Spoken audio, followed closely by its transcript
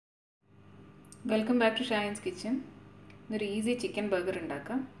Welcome back to Shayan's Kitchen. This is easy chicken burger.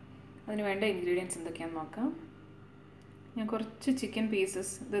 അതിന് വേണ്ട ingredients എന്തൊക്കെയാണെന്ന് നോക്കാം. ഞാൻ കുറച്ച് chicken pieces,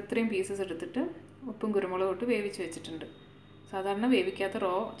 ഇത്രയും pieces എടുത്തിട്ട് ഉപ്പും കുരുമുളകും ഇട്ട് വേവിച്ച് വെച്ചിട്ടുണ്ട്. സാധാരണ വേവിക്കാത്ത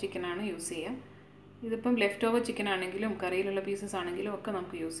raw chicken ആണ് യൂസ് ചെയ്യുക. ഇതിപ്പം ലെഫ്റ്റ് ഓവർ ചിക്കൻ ആണെങ്കിലും കറിയിലുള്ള പീസസ് ആണെങ്കിലും ഒക്കെ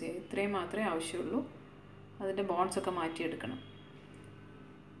നമുക്ക് യൂസ് ചെയ്യാം. ഇത്രയും മാത്രമേ ആവശ്യമുള്ളൂ. അതിന്റെ ബോൺസ് ഒക്കെ മാറ്റി എടുക്കണം.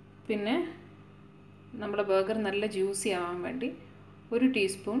 പിന്നെ നമ്മുടെ ബർഗർ നല്ല ജ്യൂസി ആവാൻ വേണ്ടി 1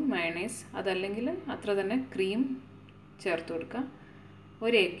 ടീസ്പൂൺ മയോണൈസ് അതല്ലെങ്കിൽ അത്ര തന്നെ ക്രീം ചേർത്ത് കൊടുക്കുക.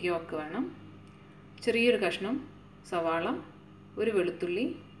 1 എഗ് യോക്ക് വേണം. ചെറിയൊരു കഷ്ണം സവാള, 1 വെളുത്തുള്ളി,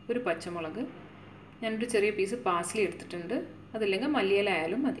 1 പച്ചമുളക്. ഞാൻ ഒരു ചെറിയ പീസ് പാസ്ലി എടുത്തിട്ടുണ്ട്. അതല്ലെങ്കിൽ മല്ലിയില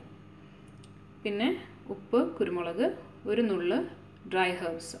ആയാലും മതി. പിന്നെ ഉപ്പ്, കുരുമുളക്, 1 നുള്ള് ഡ്രൈ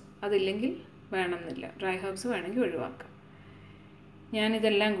ഹെർബ്സ്. അതില്ലെങ്കിൽ വേണമെന്നില്ല. ഡ്രൈ ഹെർബ്സ് വേണമെങ്കിൽ ഒഴിവാക്കാം. ഞാൻ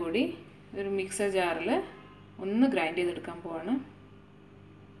ഇതെല്ലാം കൂടി ഒരു മിക്സർ ജാറിൽ ഒന്ന് ഗ്രൈൻഡ് ചെയ്തെടുക്കാൻ പോവാണ്.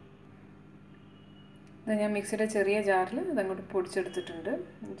 ഞാൻ മിക്സിയുടെ ചെറിയ ജാറിൽ ഇതങ്ങോട്ട് പൊടിച്ചെടുത്തിട്ടുണ്ട്.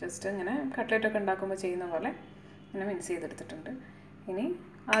 ജസ്റ്റ് ഇങ്ങനെ കട്ട്ലറ്റ് ഒക്കെ ഉണ്ടാക്കുമ്പോൾ ചെയ്യുന്ന പോലെ ഇങ്ങനെ മിക്സ് ചെയ്തെടുത്തിട്ടുണ്ട്. ഇനി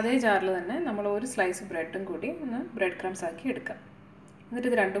അതേ ജാറിൽ തന്നെ നമ്മൾ ഒരു സ്ലൈസ് ബ്രെഡും കൂടി ഒന്ന് ബ്രെഡ് ക്രംസ് ആക്കി എടുക്കാം. എന്നിട്ട്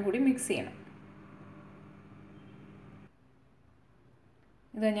ഇത് രണ്ടും കൂടി മിക്സ് ചെയ്യണം.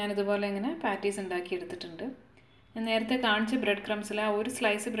 ഇത് ഞാനിതുപോലെ ഇങ്ങനെ പാറ്റീസ് ഉണ്ടാക്കി എടുത്തിട്ടുണ്ട്. ഞാൻ നേരത്തെ കാണിച്ച ബ്രെഡ് ക്രംസിൽ ആ ഒരു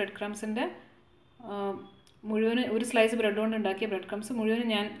സ്ലൈസ് ബ്രെഡ് ക്രംസിൻ്റെ മുഴുവൻ ഒരു സ്ലൈസ് ബ്രെഡ് കൊണ്ട് ഉണ്ടാക്കിയ ബ്രെഡ് ക്രംസ് മുഴുവൻ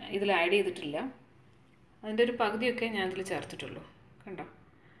ഞാൻ ഇതിൽ ആഡ് ചെയ്തിട്ടില്ല. അതിൻ്റെ ഒരു പകുതിയൊക്കെ ഞാൻ ഇതിൽ ചേർത്തിട്ടുള്ളൂ. കണ്ടോ?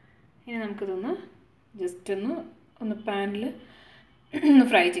 ഇനി നമുക്കിതൊന്ന് ജസ്റ്റ് ഒന്ന് പാനിൽ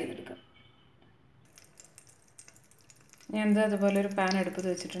ഫ്രൈ ചെയ്തെടുക്കാം. ഞാനിത് അതുപോലെ ഒരു പാൻ അടുപ്പത്ത്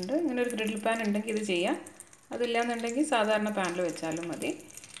വെച്ചിട്ടുണ്ട്. ഇങ്ങനെ ഒരു ഗ്രിൽ പാൻ ഉണ്ടെങ്കിൽ ഇത് ചെയ്യാം. അതില്ലാന്നുണ്ടെങ്കിൽ സാധാരണ പാനിൽ വെച്ചാലും മതി.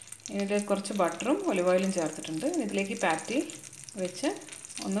 ഇതിൽ കുറച്ച് ബട്ടറും ഒലിവ് ഓയിലും ചേർത്തിട്ടുണ്ട്. ഇതിലേക്ക് പാറ്റി വെച്ച്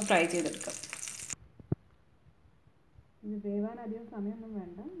ഒന്ന് ഫ്രൈ ചെയ്തെടുക്കാം. ഇത് വേവാൻ അധികം സമയമൊന്നും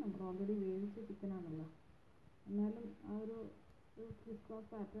വേണ്ട. നമ്മൾ ഓൾറെഡി വേവിച്ച ചിക്കനാണല്ലോ. എന്നാലും ആ ഒരു ക്രിസ്പ് ക്രോസ്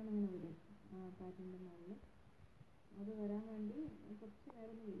പാറ്റേൺ ഇങ്ങനെ വരും പാറ്റിൻ്റെ മുകളിൽ. അത് വരാൻ വേണ്ടി കുറച്ച് നേരം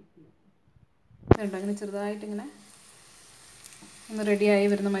ഒന്ന് വെയിറ്റ് ചെയ്യാം. അതുകൊണ്ട് അങ്ങനെ ചെറുതായിട്ടിങ്ങനെ ഒന്ന് റെഡിയായി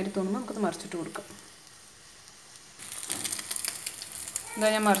വരുന്ന മാതിരി തോന്നുമ്പോൾ നമുക്കത് മറിച്ചിട്ട് കൊടുക്കാം. ഇതാ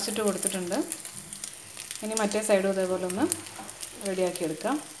ഞാൻ മറിച്ചിട്ട് കൊടുത്തിട്ടുണ്ട്. ഇനി മറ്റേ സൈഡും അതേപോലെ ഒന്ന് റെഡിയാക്കി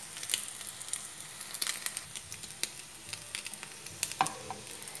എടുക്കാം.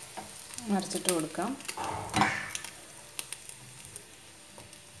 മറിച്ചിട്ട് കൊടുക്കാം.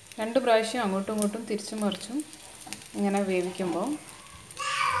 2 പ്രാവശ്യം അങ്ങോട്ടും ഇങ്ങോട്ടും തിരിച്ചും മറിച്ചും ഇങ്ങനെ വേവിക്കുമ്പോൾ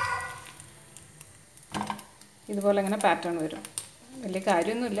ഇതുപോലെ ഇങ്ങനെ പാറ്റേൺ വരും. വലിയ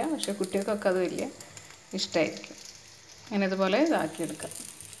കാര്യമൊന്നുമില്ല, പക്ഷേ കുട്ടികൾക്കൊക്കെ അത് വലിയ ഇഷ്ടമായിരിക്കും. അങ്ങനെ ഇതുപോലെ ഇതാക്കിയെടുക്കാം.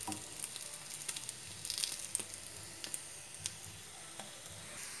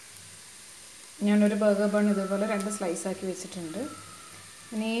 ഞാനൊരു ബർഗർ ബൺ ഇതുപോലെ 2 സ്ലൈസ് ആക്കി വെച്ചിട്ടുണ്ട്.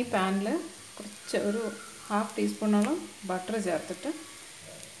 ഇനി ഈ പാനിൽ കുറച്ച് ഒരു 1/2 ടീസ്പൂണോളം ബട്ടർ ചേർത്തിട്ട്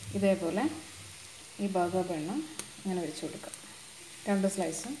ഇതേപോലെ ഈ ബർഗർ ബണ്ണ് ഇങ്ങനെ വെച്ച് കൊടുക്കാം. 2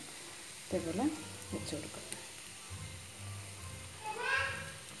 സ്ലൈസും ഇതേപോലെ വെച്ച് കൊടുക്കാം.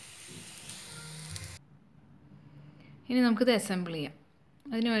 ഇനി നമുക്കിത് അസംബിൾ ചെയ്യാം.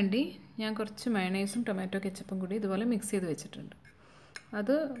 അതിനുവേണ്ടി ഞാൻ കുറച്ച് മയോണൈസും ടൊമാറ്റോ കെച്ചപ്പും കൂടി ഇതുപോലെ മിക്സ് ചെയ്ത് വെച്ചിട്ടുണ്ട്.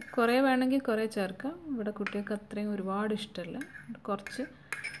 അത് കുറേ വേണമെങ്കിൽ കുറേ ചേർക്കാം. ഇവിടെ കുട്ടികൾക്ക് അത്രയും ഒരുപാട് ഇഷ്ടമല്ല. കുറച്ച്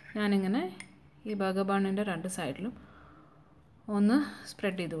ഞാനിങ്ങനെ ഈ ബർഗർ ബണ്ണിൻ്റെ 2 സൈഡിലും ഒന്ന്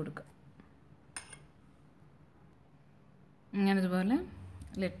സ്പ്രെഡ് ചെയ്ത് കൊടുക്കുക. ഇങ്ങനെ ഇതുപോലെ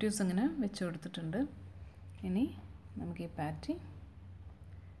ലെറ്റ്യൂസ് ഇങ്ങനെ വെച്ച് കൊടുത്തിട്ടുണ്ട്. ഇനി നമുക്ക് ഈ പാറ്റി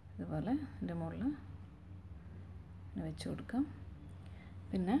ഇതുപോലെ ഇതിൻ്റെ മുകളിൽ വെച്ച് കൊടുക്കാം.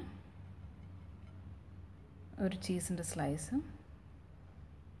 പിന്നെ ഒരു ചീസിൻ്റെ സ്ലൈസ്.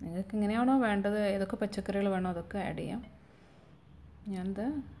 നിങ്ങൾക്ക് എങ്ങനെയാണോ വേണ്ടത്, ഏതൊക്കെ പച്ചക്കറികൾ വേണോ അതൊക്കെ ആഡ് ചെയ്യാം. ഞാനിത്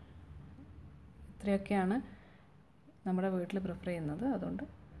ഇത്രയൊക്കെയാണ് നമ്മുടെ വീട്ടിൽ പ്രിഫർ ചെയ്യുന്നത്. അതുകൊണ്ട്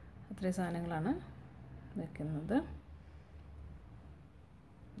അത്രയും സാധനങ്ങളാണ് വെക്കുന്നത്.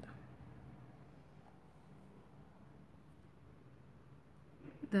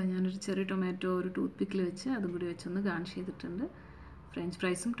 ഇതാ ഞാനൊരു ചെറിയ ടൊമാറ്റോ ഒരു ടൂത്ത് പിക്കിൽ വെച്ച് അതും കൂടി വെച്ചൊന്ന് ഗാർണിഷ് ചെയ്തിട്ടുണ്ട്. ഫ്രഞ്ച്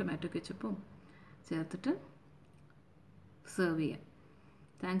ഫ്രൈസും ടൊമാറ്റോ കെച്ചപ്പും ചേർത്തിട്ട് സെർവ് ചെയ്യാം.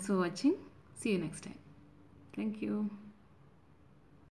 Thanks for watching. See you next time. Thank you.